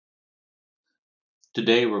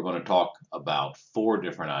Today we're going to talk about four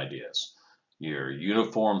different ideas. Your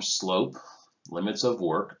uniform slope, limits of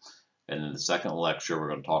work, and in the second lecture we're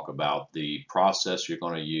going to talk about the process you're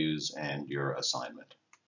going to use and your assignment.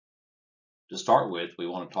 To start with, we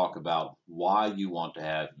want to talk about why you want to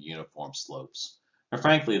have uniform slopes. And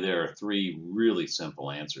frankly, there are three really simple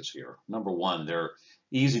answers here. Number one, they're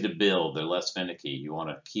easy to build, they're less finicky. You want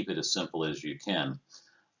to keep it as simple as you can.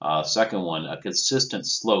 Second one, a consistent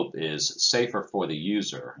slope is safer for the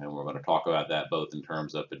user, and we're going to talk about that both in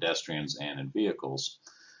terms of pedestrians and in vehicles.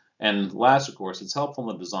 And last, of course, it's helpful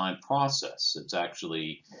in the design process. It's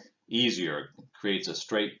actually easier, creates a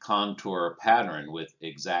straight contour pattern with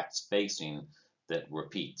exact spacing that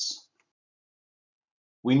repeats.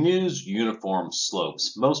 We use uniform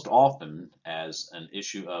slopes most often as an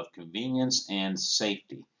issue of convenience and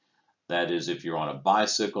safety. That is, if you're on a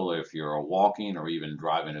bicycle, or if you're walking, or even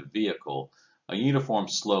driving a vehicle, a uniform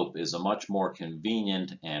slope is a much more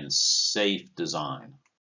convenient and safe design.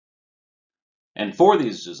 And for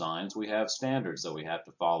these designs, we have standards that we have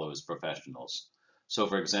to follow as professionals. So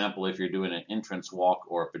for example, if you're doing an entrance walk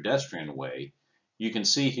or a pedestrian way, you can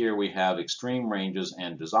see here we have extreme ranges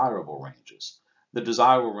and desirable ranges. The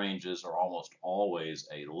desirable ranges are almost always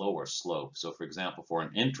a lower slope. So for example, for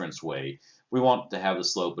an entrance way, we want to have the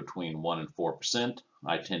slope between 1 and 4%.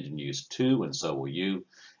 I tend to use 2, and so will you.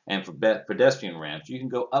 And for pedestrian ramps, you can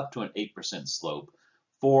go up to an 8% slope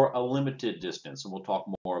for a limited distance, and we'll talk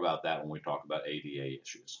more about that when we talk about ADA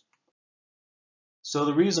issues. So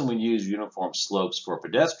the reason we use uniform slopes for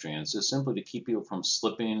pedestrians is simply to keep people from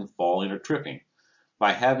slipping, falling, or tripping.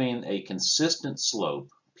 By having a consistent slope,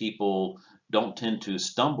 people don't tend to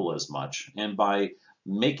stumble as much, and by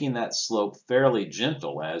making that slope fairly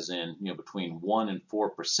gentle, as in between 1 and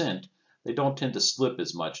 4%, they don't tend to slip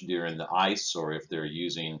as much during the ice or if they're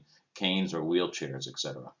using canes or wheelchairs,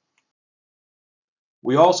 etc.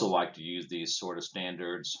 We also like to use these sort of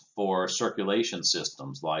standards for circulation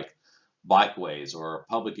systems like bikeways or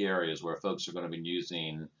public areas where folks are going to be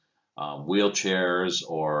using wheelchairs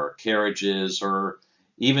or carriages or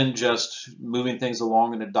even just moving things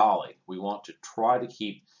along in a dolly. We want to try to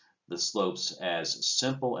keep the slopes as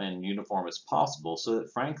simple and uniform as possible so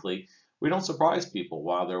that, frankly, we don't surprise people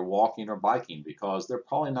while they're walking or biking because they're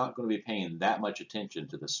probably not going to be paying that much attention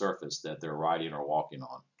to the surface that they're riding or walking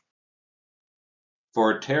on.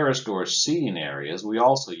 For terraced or seating areas, we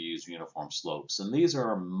also use uniform slopes, and these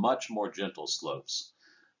are much more gentle slopes.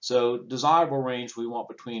 So desirable range, we want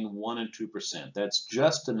between 1 and 2%. That's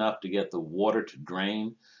just enough to get the water to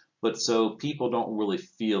drain, but so people don't really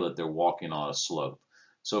feel that they're walking on a slope.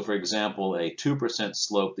 So for example, a 2%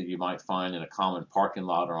 slope that you might find in a common parking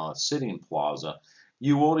lot or on a sitting plaza,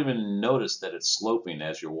 you won't even notice that it's sloping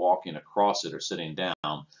as you're walking across it or sitting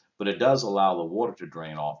down, but it does allow the water to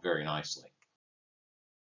drain off very nicely.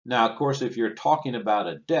 Now, of course, if you're talking about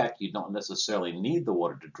a deck, you don't necessarily need the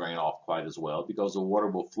water to drain off quite as well because the water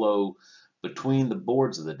will flow between the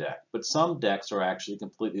boards of the deck. But some decks are actually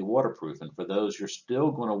completely waterproof, and for those, you're still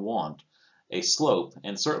going to want a slope.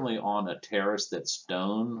 And certainly on a terrace that's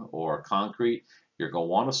stone or concrete, you're going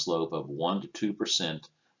to want a slope of 1 to 2%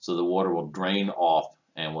 so the water will drain off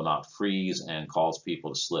and will not freeze and cause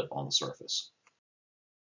people to slip on the surface.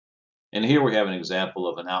 And here we have an example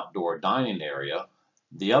of an outdoor dining area.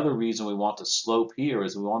 The other reason we want to slope here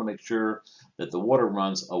is we want to make sure that the water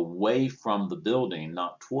runs away from the building,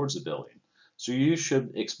 not towards the building. So you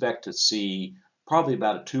should expect to see probably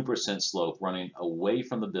about a 2% slope running away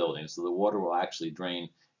from the building, so the water will actually drain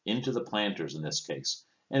into the planters in this case.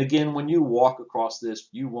 And again, when you walk across this,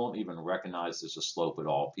 you won't even recognize there's a slope at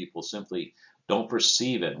all. People simply don't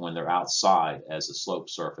perceive it when they're outside as a sloped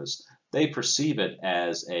surface. They perceive it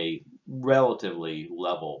as a relatively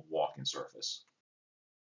level walking surface.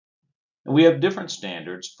 And we have different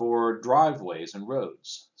standards for driveways and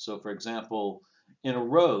roads. So for example, in a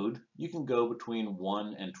road, you can go between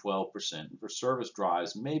 1 and 12%. For service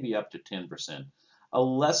drives, maybe up to 10%. A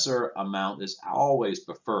lesser amount is always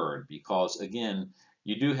preferred because, again,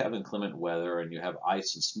 you do have inclement weather and you have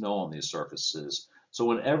ice and snow on these surfaces. So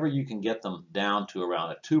whenever you can get them down to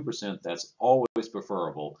around a 2%, that's always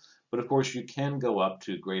preferable. But of course, you can go up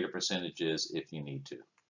to greater percentages if you need to.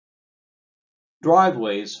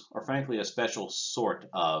 Driveways are frankly a special sort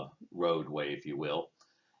of roadway, if you will,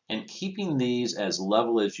 and keeping these as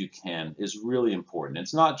level as you can is really important.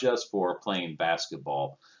 It's not just for playing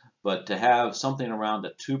basketball, but to have something around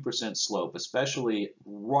a 2% slope, especially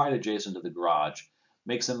right adjacent to the garage,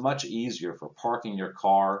 makes it much easier for parking your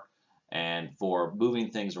car and for moving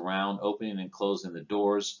things around, opening and closing the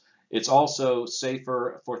doors. It's also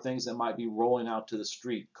safer for things that might be rolling out to the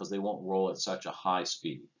street because they won't roll at such a high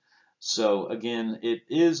speed. So again, it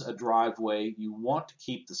is a driveway. You want to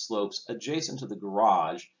keep the slopes adjacent to the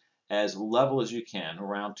garage as level as you can,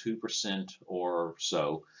 around 2% or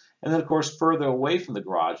so. And then of course, further away from the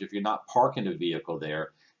garage, if you're not parking a vehicle there,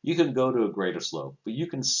 you can go to a greater slope. But you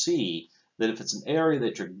can see that if it's an area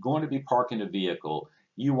that you're going to be parking a vehicle,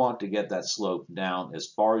 you want to get that slope down as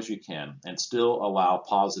far as you can and still allow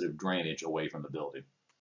positive drainage away from the building.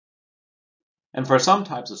 And for some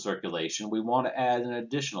types of circulation, we want to add an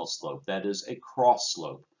additional slope, that is a cross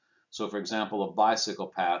slope. So for example, a bicycle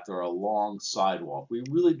path or a long sidewalk. We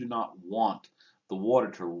really do not want the water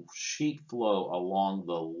to sheet flow along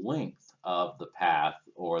the length of the path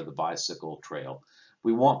or the bicycle trail.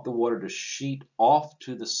 We want the water to sheet off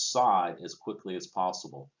to the side as quickly as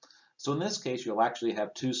possible. So in this case, you'll actually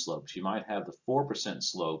have two slopes. You might have the 4%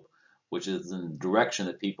 slope, which is in the direction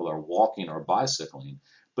that people are walking or bicycling,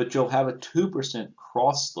 but you'll have a 2%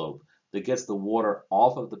 cross slope that gets the water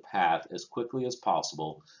off of the path as quickly as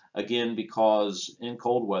possible. Again, because in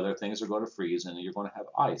cold weather, things are going to freeze and you're going to have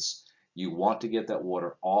ice. You want to get that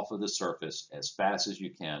water off of the surface as fast as you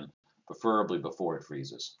can, preferably before it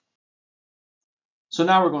freezes. So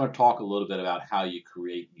now we're going to talk a little bit about how you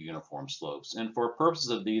create uniform slopes. And for purposes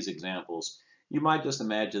of these examples, you might just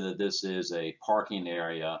imagine that this is a parking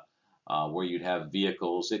area where you'd have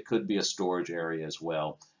vehicles. It could be a storage area as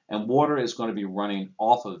well. And water is going to be running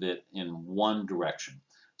off of it in one direction.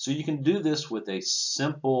 So you can do this with a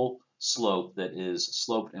simple slope that is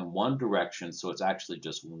sloped in one direction, so it's actually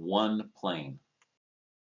just one plane.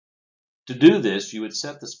 To do this, you would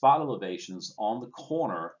set the spot elevations on the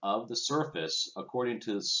corner of the surface according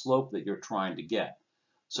to the slope that you're trying to get.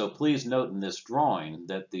 So please note in this drawing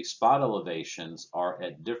that the spot elevations are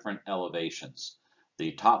at different elevations.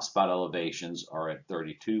 The top spot elevations are at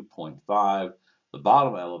 32.5, the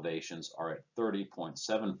bottom elevations are at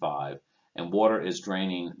 30.75, and water is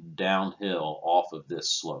draining downhill off of this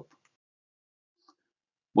slope.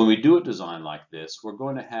 When we do a design like this, we're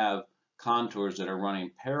going to have contours that are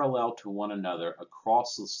running parallel to one another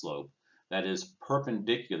across the slope, that is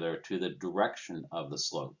perpendicular to the direction of the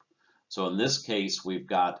slope. So in this case, we've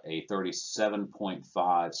got a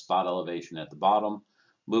 37.5 spot elevation at the bottom.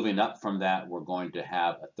 Moving up from that, we're going to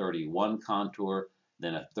have a 31 contour,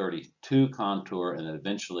 then a 32 contour, and then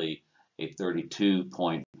eventually a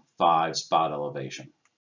 32.5 spot elevation.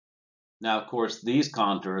 Now, of course, these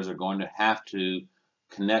contours are going to have to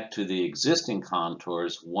connect to the existing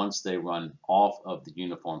contours once they run off of the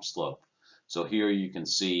uniform slope. So here you can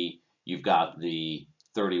see you've got the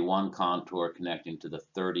 31 contour connecting to the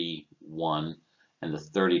 31 and the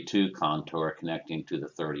 32 contour connecting to the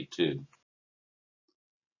 32.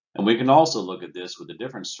 And we can also look at this with a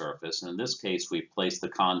different surface. And in this case, we place the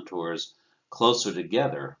contours closer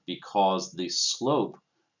together because the slope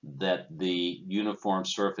that the uniform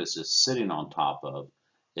surface is sitting on top of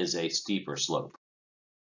is a steeper slope.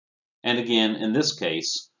 And again, in this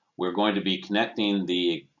case, we're going to be connecting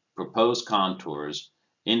the proposed contours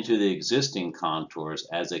into the existing contours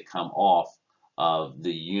as they come off of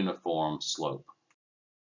the uniform slope.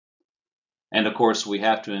 And of course, we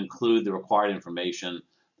have to include the required information,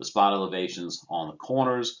 the spot elevations on the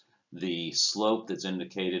corners, the slope that's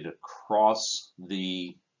indicated across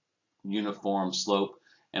the uniform slope,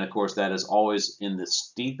 and of course, that is always in the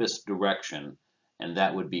steepest direction, and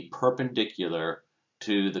that would be perpendicular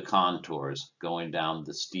to the contours going down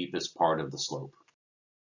the steepest part of the slope.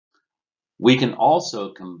 We can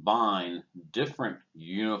also combine different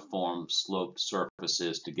uniform sloped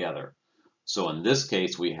surfaces together. So in this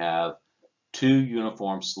case, we have two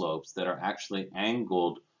uniform slopes that are actually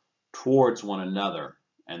angled towards one another,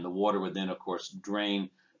 and the water would then, of course, drain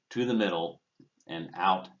to the middle and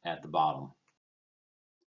out at the bottom.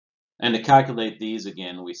 And to calculate these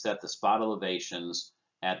again, we set the spot elevations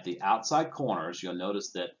at the outside corners. You'll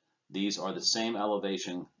notice that these are the same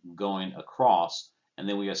elevation going across, and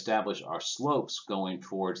then we establish our slopes going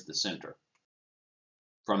towards the center.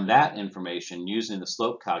 From that information, using the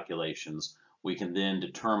slope calculations, we can then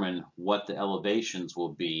determine what the elevations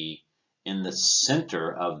will be in the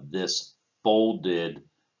center of this folded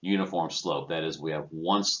uniform slope. That is, we have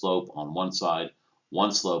one slope on one side,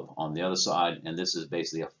 one slope on the other side, and this is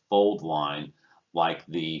basically a fold line like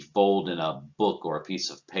the fold in a book or a piece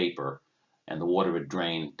of paper, and the water would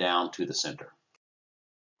drain down to the center.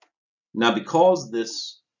 Now, because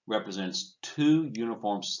this represents two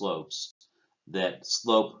uniform slopes that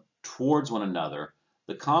slope towards one another,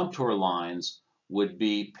 the contour lines would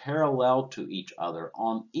be parallel to each other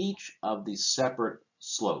on each of these separate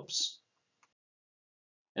slopes.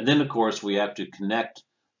 And then, of course, we have to connect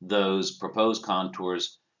those proposed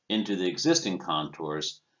contours into the existing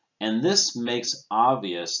contours. And this makes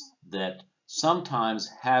obvious that sometimes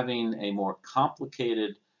having a more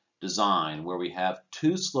complicated design where we have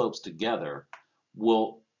two slopes together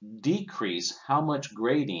will decrease how much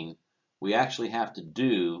grading we actually have to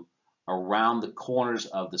do around the corners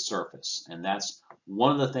of the surface. And that's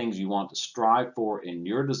one of the things you want to strive for in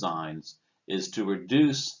your designs, is to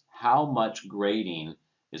reduce how much grading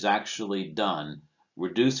is actually done,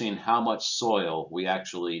 reducing how much soil we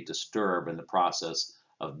actually disturb in the process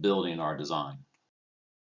of building our design.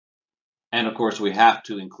 And of course, we have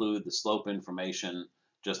to include the slope information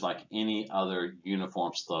just like any other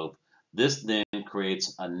uniform slope. This then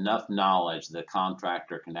creates enough knowledge that the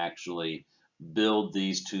contractor can actually build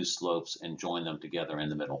these two slopes and join them together in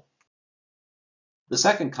the middle. The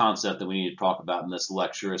second concept that we need to talk about in this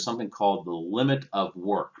lecture is something called the limit of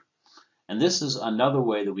work. And this is another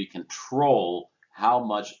way that we control how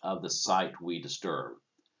much of the site we disturb.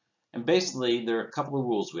 And basically, there are a couple of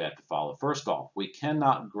rules we have to follow. First off, we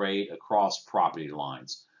cannot grade across property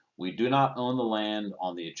lines. We do not own the land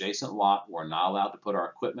on the adjacent lot. We're not allowed to put our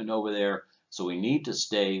equipment over there, so we need to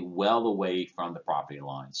stay well away from the property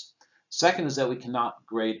lines. Second is that we cannot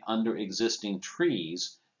grade under existing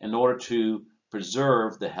trees in order to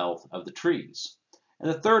preserve the health of the trees. And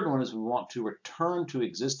the third one is we want to return to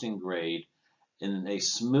existing grade in a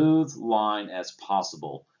smooth line as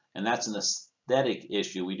possible, and that's an aesthetic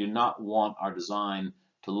issue. We do not want our design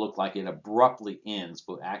to look like it abruptly ends,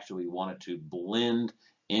 but actually we want it to blend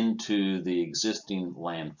into the existing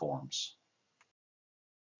landforms.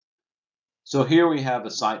 So here we have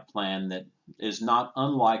a site plan that is not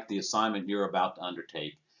unlike the assignment you're about to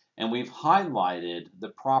undertake, and we've highlighted the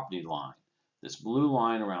property line. This blue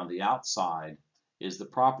line around the outside is the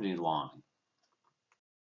property line.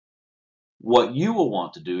 What you will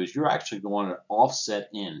want to do is you're actually going to offset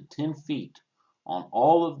in 10 feet on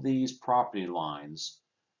all of these property lines,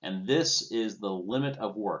 and this is the limit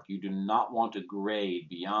of work. You do not want to grade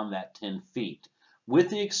beyond that 10 feet, with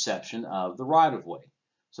the exception of the right-of-way.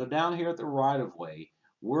 So down here at the right-of-way,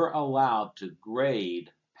 we're allowed to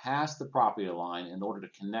grade past the property line in order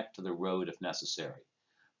to connect to the road if necessary.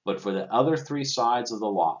 But for the other three sides of the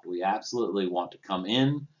lot, we absolutely want to come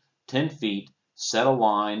in 10 feet, set a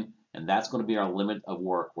line, and that's going to be our limit of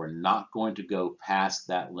work. We're not going to go past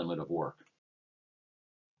that limit of work.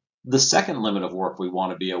 The second limit of work we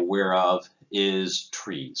want to be aware of is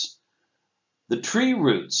trees. The tree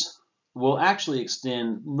roots will actually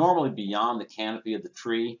extend normally beyond the canopy of the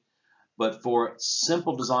tree, but for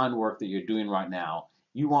simple design work that you're doing right now,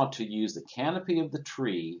 you want to use the canopy of the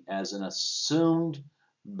tree as an assumed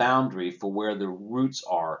boundary for where the roots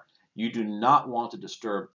are. You do not want to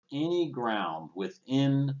disturb any ground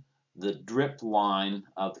within the drip line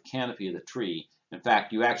of the canopy of the tree. In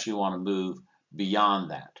fact, you actually want to move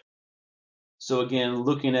beyond that. So again,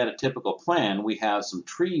 looking at a typical plan, we have some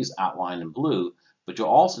trees outlined in blue, but you'll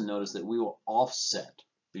also notice that we will offset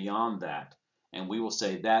beyond that, and we will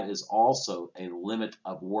say that is also a limit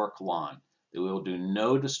of work line, that we will do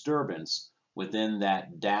no disturbance within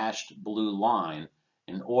that dashed blue line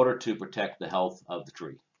in order to protect the health of the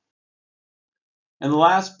tree. And the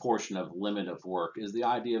last portion of limit of work is the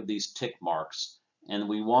idea of these tick marks, and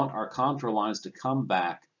we want our contour lines to come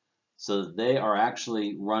back so that they are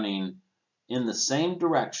actually running in the same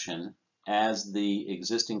direction as the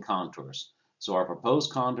existing contours. So our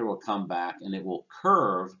proposed contour will come back and it will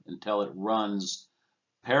curve until it runs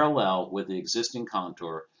parallel with the existing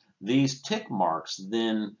contour. These tick marks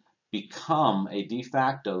then become a de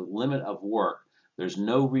facto limit of work. There's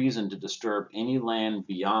no reason to disturb any land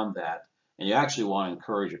beyond that, and you actually want to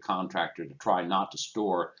encourage your contractor to try not to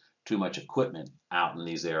store too much equipment out in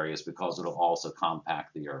these areas because it'll also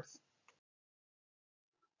compact the earth.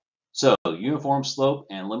 So uniform slope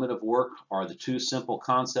and limit of work are the two simple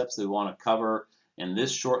concepts that we want to cover in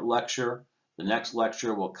this short lecture. The next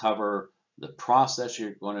lecture will cover the process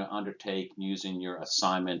you're going to undertake using your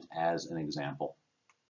assignment as an example.